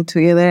 working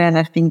together. And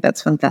I think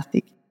that's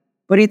fantastic.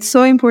 But it's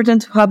so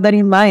important to have that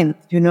in mind.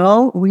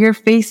 We are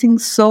facing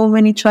so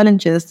many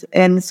challenges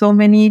and so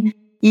many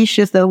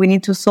issues that we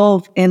need to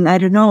solve. And I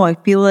don't know, I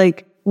feel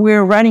like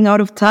we're running out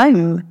of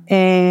time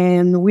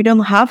and we don't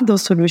have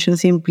those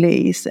solutions in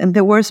place. And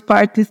the worst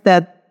part is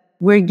that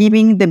we're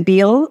giving the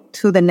bill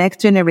to the next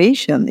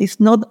generation. It's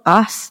not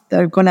us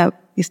that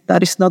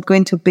is not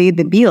going to pay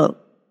the bill.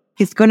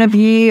 It's going to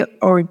be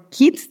our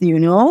kids,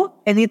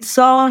 And it's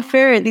so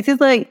unfair. This is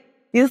like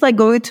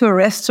going to a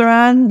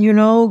restaurant,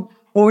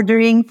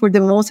 ordering for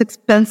the most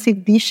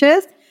expensive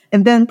dishes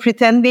and then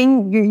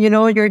pretending,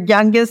 your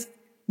youngest,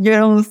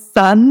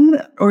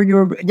 son or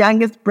your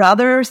youngest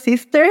brother or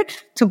sister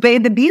to pay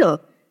the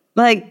bill.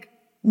 Like,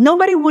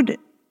 nobody would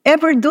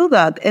ever do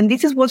that. And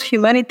this is what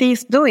humanity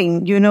is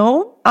doing,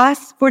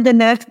 ask for the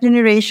next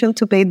generation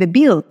to pay the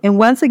bill. And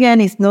once again,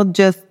 it's not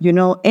just,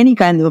 any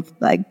kind of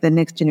like the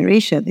next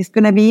generation. It's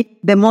going to be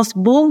the most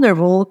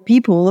vulnerable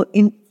people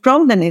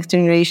from the next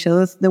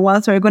generations, the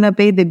ones who are going to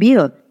pay the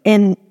bill.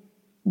 And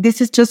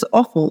this is just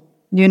awful,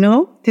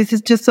 This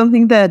is just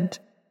something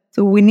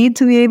so we need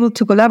to be able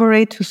to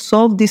collaborate to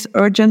solve this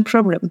urgent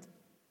problem.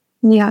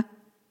 Yeah.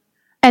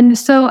 And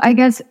so I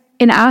guess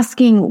in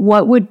asking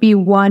what would be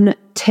one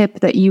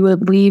tip that you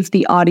would leave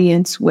the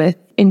audience with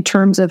in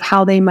terms of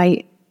how they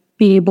might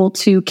be able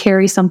to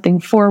carry something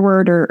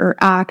forward or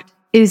act,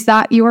 is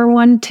that your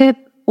one tip?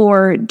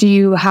 Or do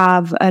you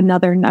have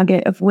another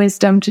nugget of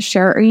wisdom to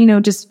share?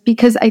 Or, just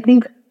because I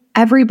think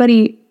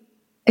everybody,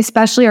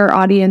 especially our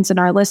audience and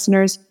our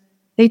listeners,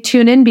 they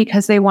tune in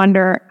because they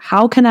wonder,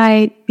 how can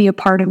I be a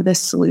part of this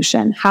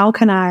solution? How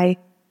can I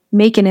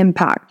make an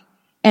impact?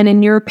 And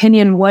in your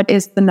opinion, what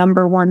is the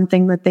number one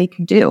thing that they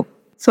could do?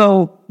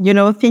 So,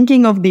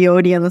 thinking of the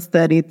audience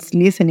that it's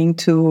listening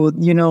to,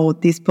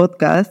 this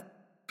podcast,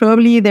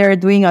 probably they're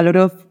doing a lot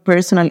of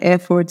personal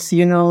efforts,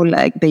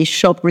 like they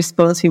shop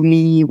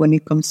responsibly when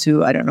it comes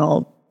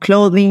to,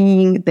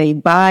 clothing, they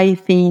buy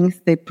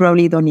things, they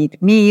probably don't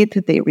eat meat,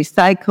 they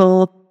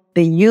recycle,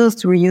 they use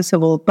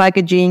reusable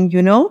packaging,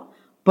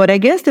 But I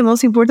guess the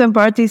most important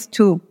part is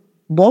to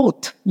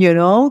vote,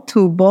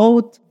 to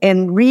vote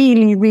and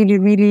really, really,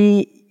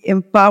 really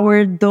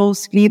empower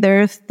those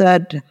leaders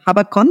that have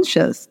a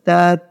conscience,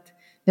 that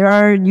there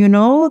are,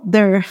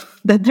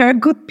 that there are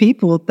good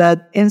people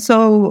and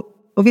so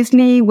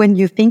obviously when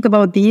you think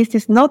about this,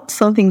 it's not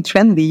something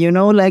trendy,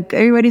 like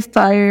everybody's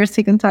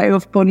sick and tired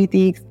of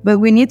politics, but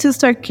we need to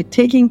start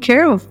taking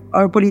care of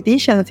our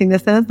politicians in the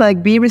sense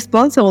like be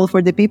responsible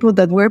for the people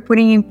that we're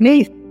putting in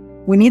place.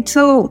 We need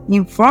to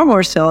inform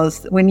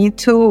ourselves. We need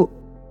to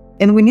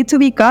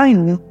be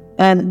kind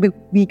and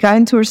be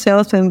kind to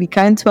ourselves and be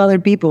kind to other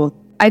people.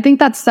 I think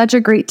that's such a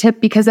great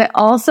tip because it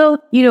also,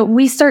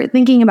 we start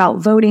thinking about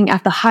voting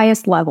at the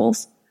highest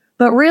levels,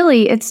 but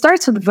really it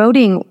starts with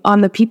voting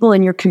on the people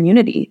in your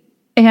community.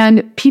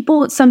 And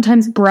people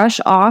sometimes brush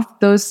off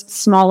those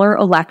smaller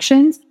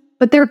elections,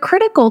 but they're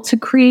critical to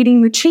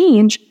creating the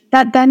change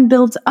that then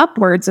builds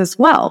upwards as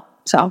well.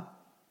 So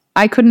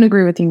I couldn't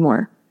agree with you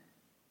more.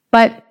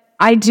 But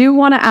I do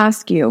want to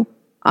ask you,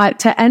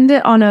 to end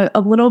it on a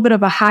little bit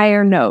of a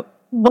higher note,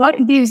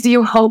 what gives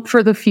you hope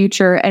for the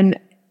future? And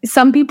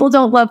some people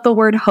don't love the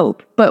word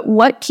hope, but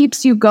what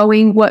keeps you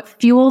going? What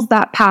fuels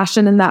that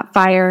passion and that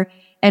fire?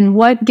 And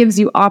what gives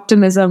you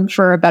optimism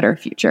for a better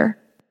future?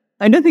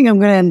 I don't think I'm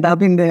going to end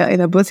up in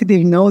a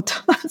positive note.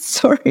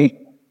 Sorry.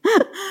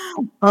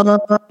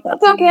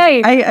 That's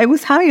okay. I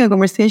was having a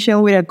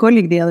conversation with a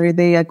colleague the other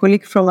day, a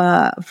colleague from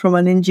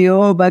an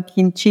NGO back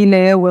in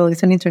Chile. Well,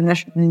 it's an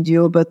international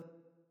NGO, but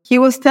he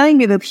was telling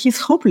me that he's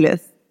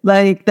hopeless,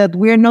 like that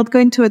we're not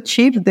going to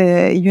achieve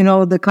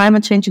the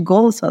climate change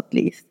goals at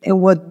least.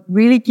 And what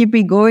really keep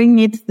me going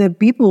is the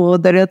people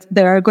that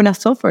are going to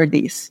suffer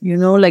this,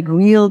 like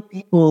real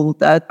people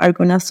that are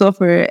going to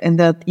suffer and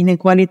that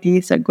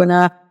inequalities are going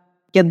to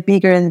get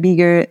bigger and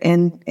bigger.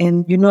 And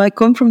I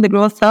come from the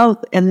global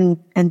south and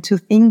to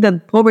think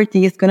that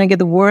poverty is going to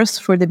get worse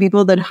for the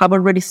people that have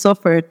already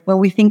suffered. When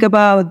we think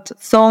about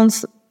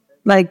zones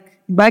like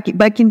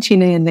back in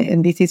Chile,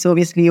 and this is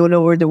obviously all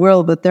over the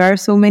world, but there are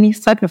so many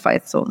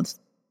sacrifice zones,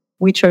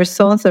 which are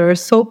zones that are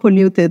so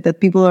polluted that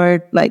people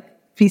are like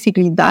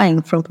physically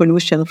dying from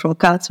pollution, from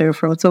cancer,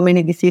 from so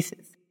many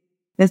diseases.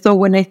 And so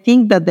when I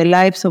think that the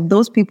lives of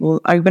those people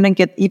are going to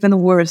get even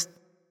worse,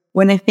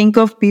 when I think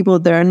of people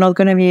that are not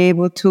going to be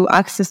able to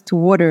access to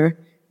water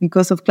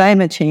because of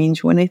climate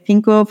change, when I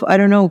think of,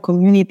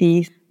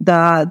 communities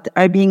that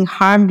are being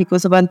harmed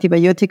because of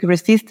antibiotic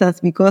resistance,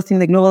 because in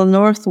the global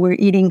north we're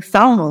eating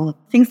salmon,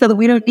 things that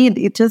we don't eat,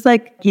 it's just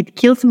like, it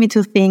kills me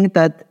to think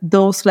that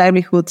those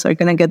livelihoods are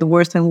going to get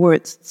worse and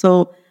worse.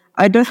 So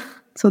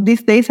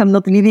these days I'm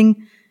not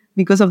living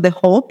because of the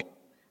hope.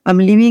 I'm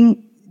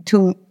living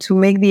to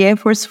make the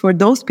efforts for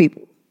those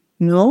people,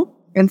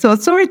 And so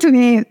sorry to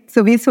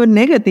be so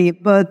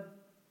negative, but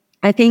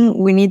I think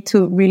we need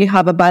to really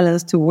have a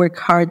balance to work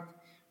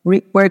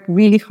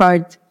really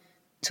hard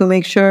to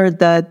make sure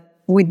that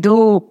we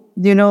do,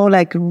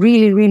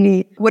 really,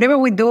 really, whatever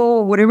we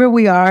do, whatever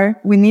we are,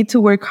 we need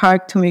to work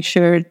hard to make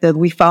sure that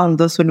we found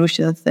those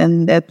solutions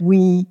and that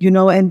we,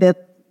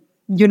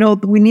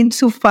 we need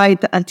to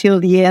fight until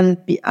the end,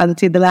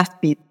 until the last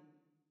bit.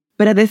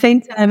 But at the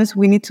same time,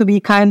 we need to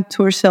be kind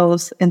to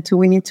ourselves and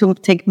we need to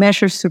take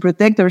measures to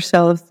protect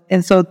ourselves.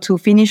 And so to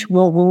finish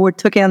what we were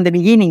talking at the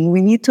beginning,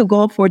 we need to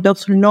go for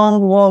those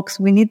long walks.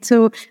 We need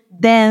to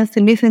dance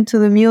and listen to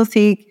the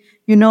music,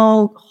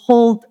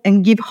 hold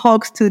and give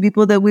hugs to the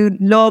people that we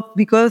love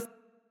because,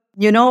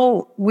 we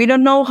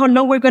don't know how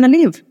long we're going to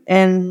live.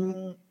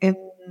 And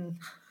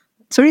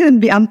sorry,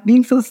 I'm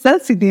being so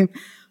sensitive,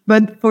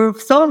 But for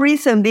some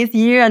reason this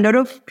year, a lot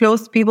of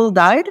close people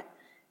died.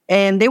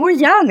 And they were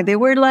young. They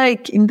were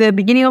like in the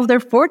beginning of their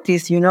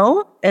 40s, you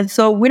know? And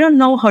so we don't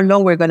know how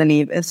long we're going to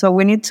live. And so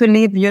we need to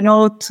live, you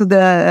know, to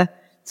the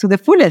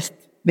fullest,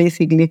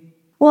 basically.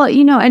 Well,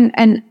 you know,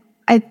 and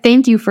I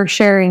thank you for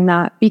sharing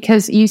that,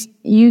 because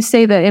you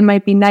say that it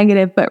might be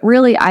negative, but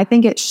really I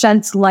think it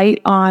sheds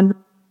light on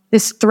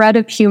this thread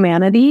of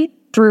humanity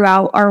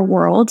throughout our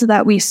world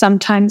that we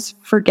sometimes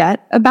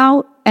forget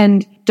about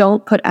and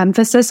don't put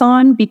emphasis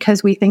on,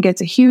 because we think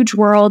it's a huge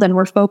world and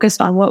we're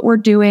focused on what we're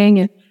doing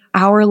and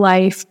our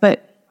life.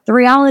 But the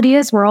reality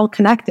is we're all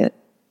connected,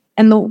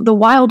 and the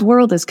wild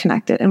world is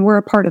connected, and we're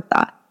a part of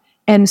that.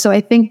 And so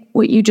I think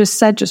what you just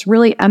said just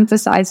really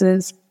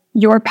emphasizes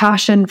your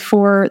passion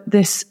for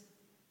this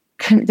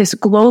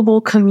global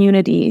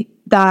community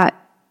that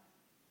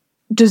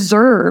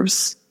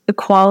deserves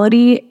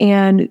equality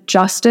and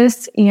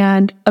justice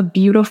and a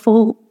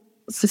beautiful,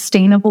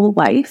 sustainable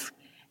life.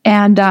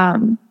 And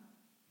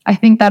I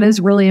think that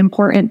is really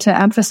important to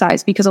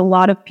emphasize, because a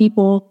lot of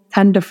people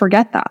tend to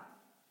forget that.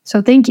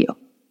 So thank you.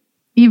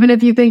 Even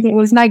if you think it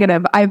was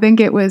negative, I think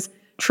it was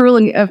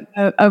truly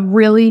a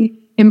really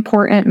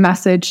important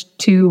message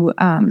to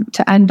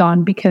end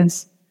on,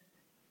 because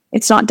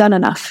it's not done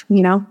enough,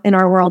 you know, in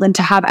our world, and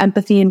to have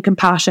empathy and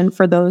compassion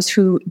for those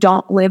who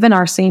don't live in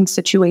our same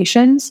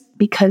situations,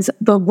 because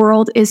the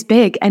world is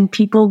big and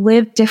people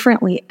live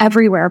differently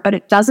everywhere. But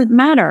it doesn't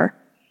matter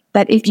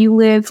that if you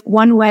live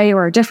one way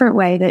or a different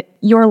way, that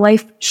your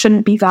life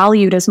shouldn't be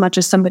valued as much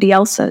as somebody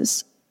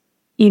else's,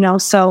 you know.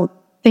 So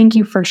thank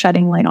you for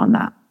shedding light on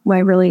that. I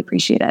really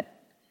appreciate it.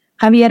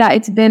 Javiera,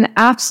 it's been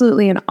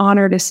absolutely an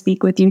honor to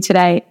speak with you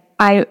today.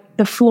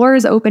 The floor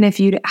is open if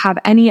you have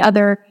any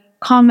other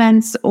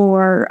comments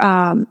or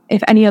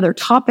if any other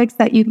topics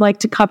that you'd like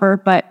to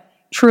cover. But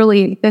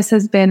truly, this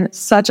has been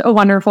such a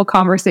wonderful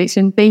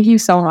conversation. Thank you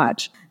so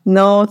much.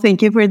 No,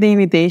 thank you for the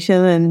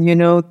invitation, and, you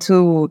know,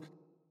 to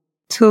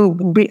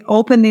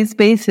open these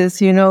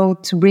spaces, you know,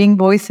 to bring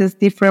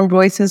different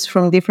voices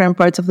from different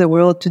parts of the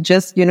world, to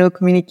just, you know,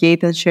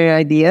 communicate and share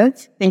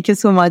ideas. Thank you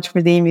so much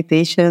for the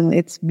invitation.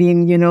 It's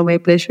been, you know, my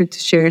pleasure to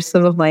share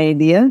some of my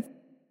ideas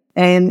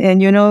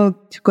and, you know,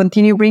 to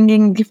continue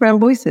bringing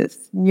different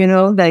voices, you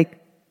know, like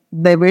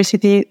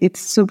diversity. It's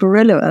super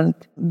relevant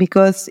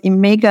because it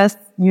makes us,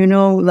 you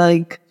know,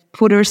 like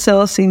put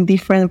ourselves in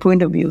different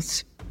point of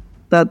views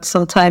that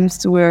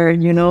sometimes we're,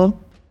 you know,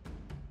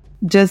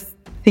 just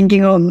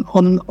thinking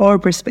on our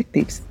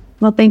perspectives.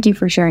 Well, thank you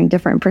for sharing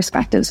different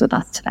perspectives with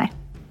us today.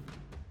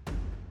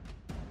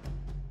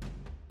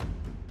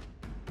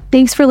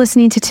 Thanks for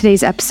listening to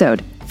today's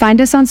episode.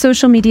 Find us on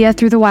social media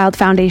through the Wild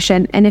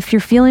Foundation. And if you're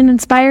feeling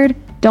inspired,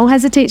 don't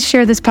hesitate to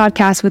share this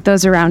podcast with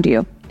those around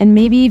you. And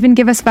maybe even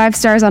give us 5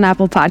 stars on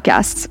Apple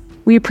Podcasts.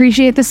 We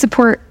appreciate the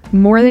support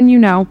more than you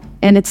know.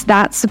 And it's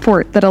that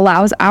support that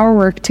allows our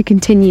work to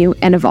continue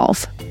and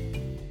evolve.